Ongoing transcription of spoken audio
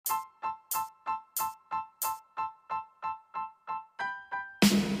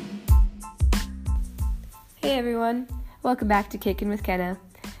Hey everyone, welcome back to Kickin' with Kenna.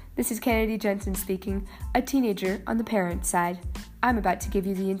 This is Kennedy Jensen speaking, a teenager on the parent side. I'm about to give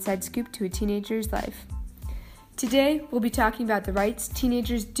you the inside scoop to a teenager's life. Today, we'll be talking about the rights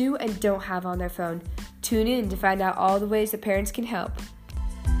teenagers do and don't have on their phone. Tune in to find out all the ways that parents can help.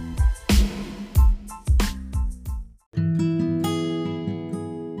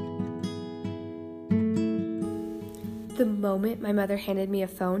 The moment my mother handed me a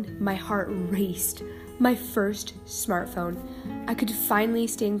phone, my heart raced. My first smartphone. I could finally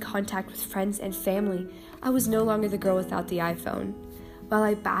stay in contact with friends and family. I was no longer the girl without the iPhone. While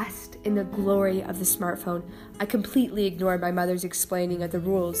I basked in the glory of the smartphone, I completely ignored my mother's explaining of the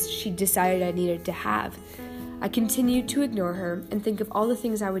rules she decided I needed to have. I continued to ignore her and think of all the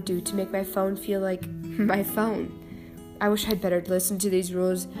things I would do to make my phone feel like my phone. I wish I'd better listen to these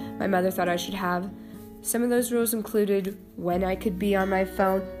rules my mother thought I should have. Some of those rules included when I could be on my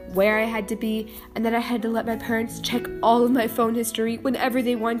phone, where I had to be, and that I had to let my parents check all of my phone history whenever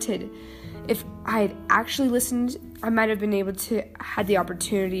they wanted. If I had actually listened, I might have been able to had the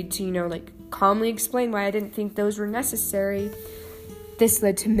opportunity to, calmly explain why I didn't think those were necessary. This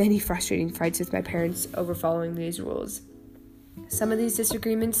led to many frustrating fights with my parents over following these rules. Some of these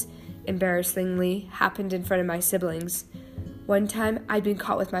disagreements, embarrassingly, happened in front of my siblings. One time, I'd been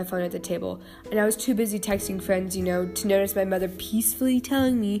caught with my phone at the table, and I was too busy texting friends, to notice my mother peacefully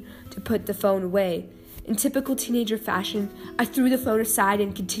telling me to put the phone away. In typical teenager fashion, I threw the phone aside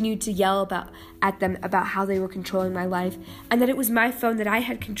and continued to yell at them about how they were controlling my life, and that it was my phone that I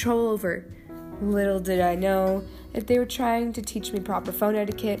had control over. Little did I know that they were trying to teach me proper phone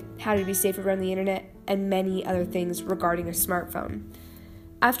etiquette, how to be safe around the internet, and many other things regarding a smartphone.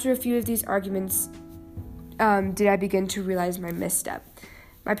 After a few of these arguments, did I begin to realize my misstep.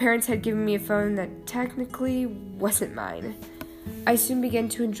 My parents had given me a phone that technically wasn't mine. I soon began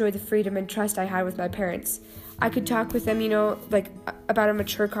to enjoy the freedom and trust I had with my parents. I could talk with them, about a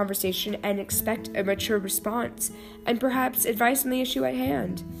mature conversation and expect a mature response, and perhaps advice on the issue at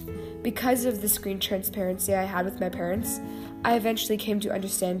hand. Because of the screen transparency I had with my parents, I eventually came to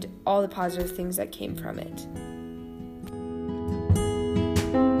understand all the positive things that came from it.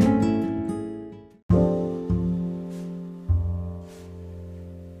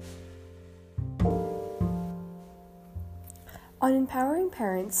 On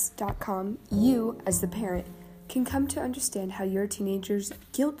empoweringparents.com, you, as the parent, can come to understand how your teenagers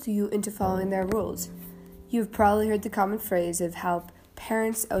guilt you into following their rules. You've probably heard the common phrase of how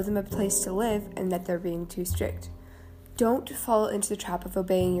parents owe them a place to live and that they're being too strict. Don't fall into the trap of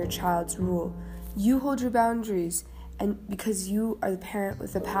obeying your child's rule. You hold your boundaries, and because you are the parent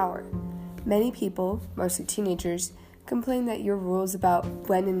with the power. Many people, mostly teenagers, complain that your rules about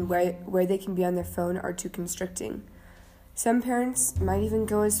when and where they can be on their phone are too constricting. Some parents might even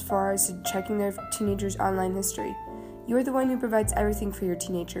go as far as to checking their teenager's online history. You're the one who provides everything for your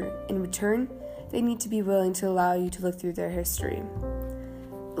teenager. In return, they need to be willing to allow you to look through their history.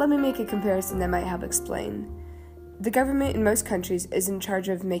 Let me make a comparison that might help explain. The government in most countries is in charge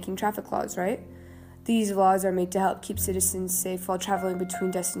of making traffic laws, right? These laws are made to help keep citizens safe while traveling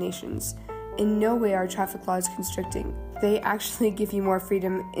between destinations. In no way are traffic laws constricting. They actually give you more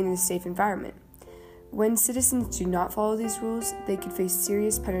freedom in a safe environment. When citizens do not follow these rules, they could face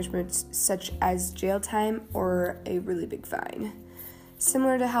serious punishments such as jail time or a really big fine.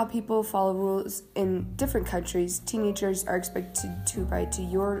 Similar to how people follow rules in different countries, teenagers are expected to abide to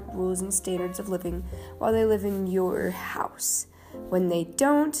your rules and standards of living while they live in your house. When they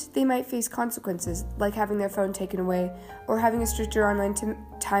don't, they might face consequences like having their phone taken away or having a stricter online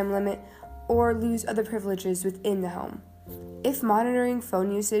time limit or lose other privileges within the home. If monitoring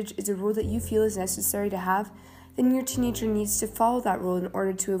phone usage is a rule that you feel is necessary to have, then your teenager needs to follow that rule in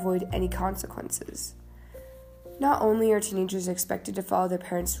order to avoid any consequences. Not only are teenagers expected to follow their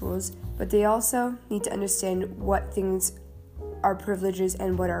parents' rules, but they also need to understand what things are privileges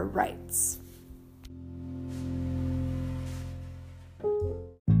and what are rights.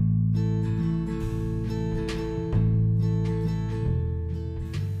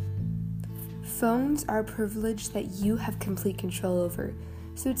 Phones are a privilege that you have complete control over,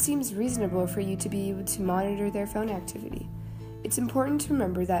 so it seems reasonable for you to be able to monitor their phone activity. It's important to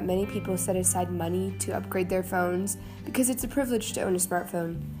remember that many people set aside money to upgrade their phones because it's a privilege to own a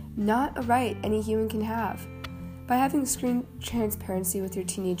smartphone, not a right any human can have. By having screen transparency with your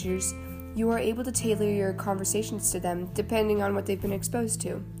teenagers, you are able to tailor your conversations to them depending on what they've been exposed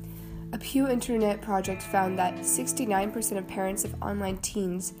to. A Pew Internet project found that 69% of parents of online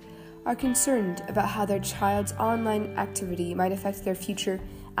teens are concerned about how their child's online activity might affect their future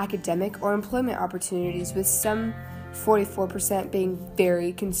academic or employment opportunities, with some 44% being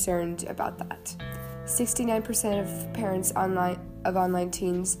very concerned about that. 69% of parents of online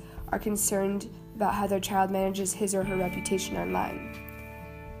teens are concerned about how their child manages his or her reputation online.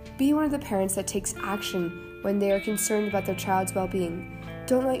 Be one of the parents that takes action when they are concerned about their child's well-being.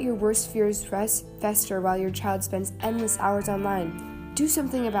 Don't let your worst fears fester while your child spends endless hours online. Do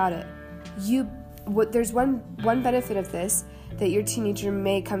something about it. There's one benefit of this that your teenager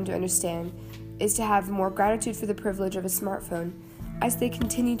may come to understand is to have more gratitude for the privilege of a smartphone as they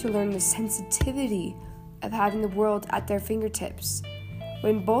continue to learn the sensitivity of having the world at their fingertips.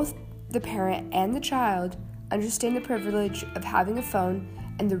 When both the parent and the child understand the privilege of having a phone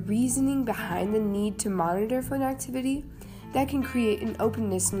and the reasoning behind the need to monitor phone activity, that can create an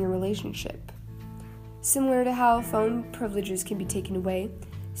openness in your relationship. Similar to how phone privileges can be taken away,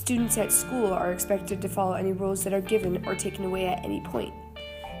 students at school are expected to follow any rules that are given or taken away at any point.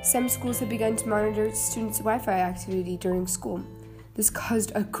 Some schools have begun to monitor students' Wi-Fi activity during school. This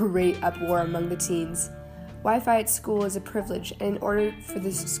caused a great uproar among the teens. Wi-Fi at school is a privilege, and in order for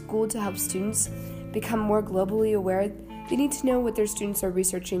the school to help students become more globally aware, they need to know what their students are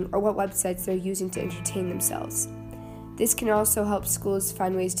researching or what websites they're using to entertain themselves. This can also help schools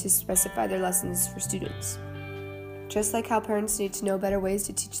find ways to specify their lessons for students. Just like how parents need to know better ways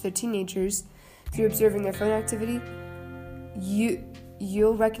to teach their teenagers through observing their phone activity,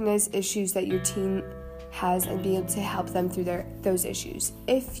 you'll recognize issues that your teen has and be able to help them through those issues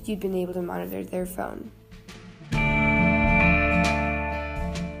if you've been able to monitor their phone.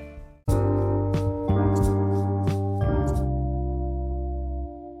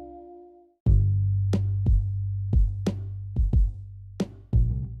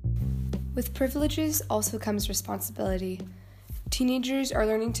 With privileges also comes responsibility. Teenagers are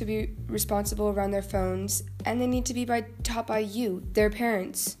learning to be responsible around their phones, and they need to be taught by you, their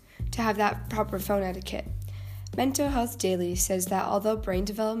parents, to have that proper phone etiquette. Mental Health Daily says that although brain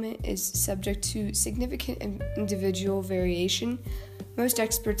development is subject to significant individual variation, most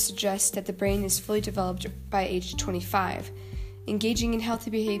experts suggest that the brain is fully developed by age 25. Engaging in healthy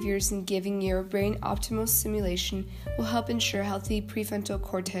behaviors and giving your brain optimal stimulation will help ensure healthy prefrontal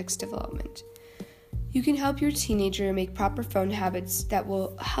cortex development. You can help your teenager make proper phone habits that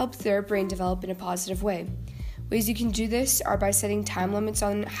will help their brain develop in a positive way. Ways you can do this are by setting time limits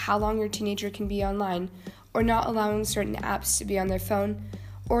on how long your teenager can be online, or not allowing certain apps to be on their phone,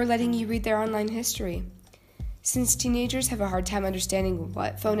 or letting you read their online history. Since teenagers have a hard time understanding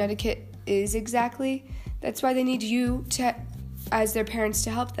what phone etiquette is exactly, that's why they need you as their parents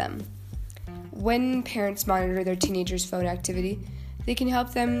to help them. When parents monitor their teenagers' phone activity, they can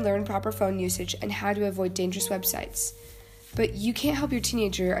help them learn proper phone usage and how to avoid dangerous websites. But you can't help your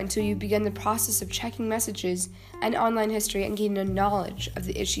teenager until you begin the process of checking messages and online history and gaining a knowledge of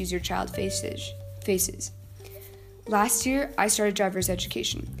the issues your child faces. Last year, I started driver's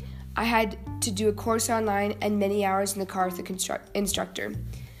education. I had to do a course online and many hours in the car with the instructor.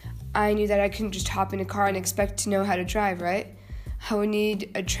 I knew that I couldn't just hop in a car and expect to know how to drive, right? I would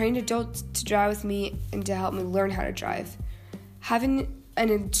need a trained adult to drive with me and to help me learn how to drive. Having an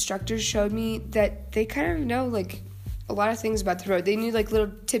instructor showed me that they kind of know a lot of things about the road. They knew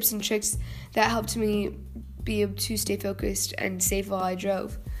little tips and tricks that helped me be able to stay focused and safe while I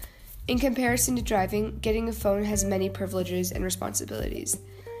drove. In comparison to driving, getting a phone has many privileges and responsibilities.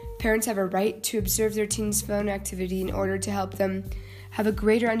 Parents have a right to observe their teen's phone activity in order to help them have a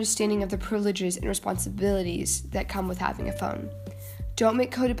greater understanding of the privileges and responsibilities that come with having a phone. Don't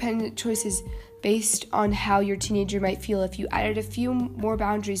make codependent choices based on how your teenager might feel if you added a few more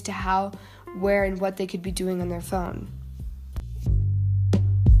boundaries to how, where, and what they could be doing on their phone.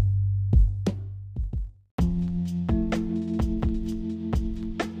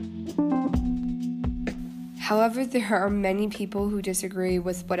 However, there are many people who disagree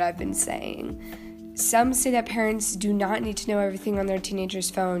with what I've been saying. Some say that parents do not need to know everything on their teenager's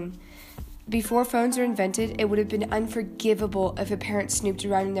phone. Before phones were invented, it would have been unforgivable if a parent snooped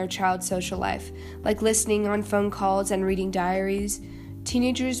around in their child's social life, like listening on phone calls and reading diaries.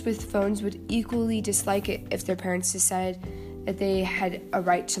 Teenagers with phones would equally dislike it if their parents decided that they had a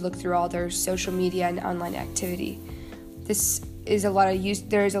right to look through all their social media and online activity. There is a lot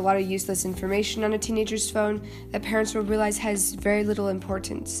of useless information on a teenager's phone that parents will realize has very little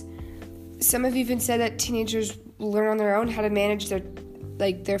importance. Some have even said that teenagers learn on their own how to manage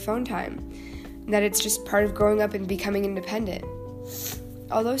their phone time, and that it's just part of growing up and becoming independent.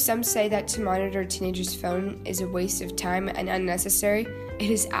 Although some say that to monitor a teenager's phone is a waste of time and unnecessary, it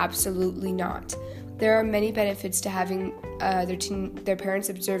is absolutely not. There are many benefits to having their parents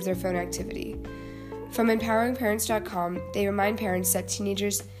observe their phone activity. From EmpoweringParents.com, they remind parents that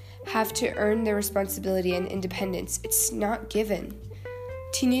teenagers have to earn their responsibility and independence. It's not given.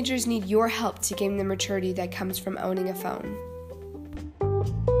 Teenagers need your help to gain the maturity that comes from owning a phone.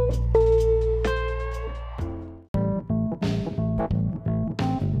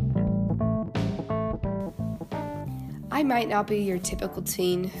 I might not be your typical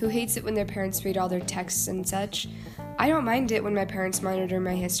teen who hates it when their parents read all their texts and such. I don't mind it when my parents monitor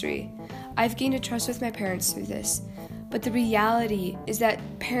my history. I've gained a trust with my parents through this. But the reality is that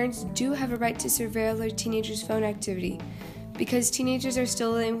parents do have a right to surveil their teenagers' phone activity. Because teenagers are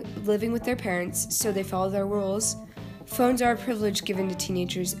still living with their parents, so they follow their rules. Phones are a privilege given to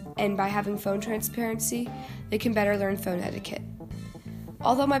teenagers, and by having phone transparency, they can better learn phone etiquette.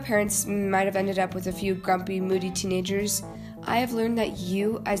 Although my parents might have ended up with a few grumpy, moody teenagers, I have learned that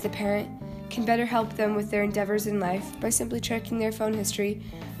you, as the parent, can better help them with their endeavors in life by simply checking their phone history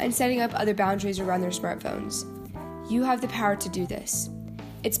and setting up other boundaries around their smartphones. You have the power to do this.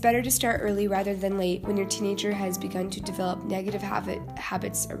 It's better to start early rather than late when your teenager has begun to develop negative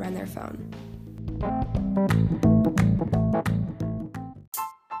habits around their phone.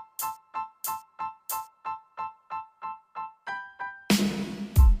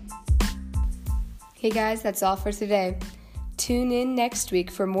 Hey guys, that's all for today. Tune in next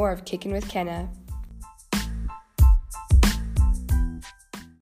week for more of Kickin' with Kenna.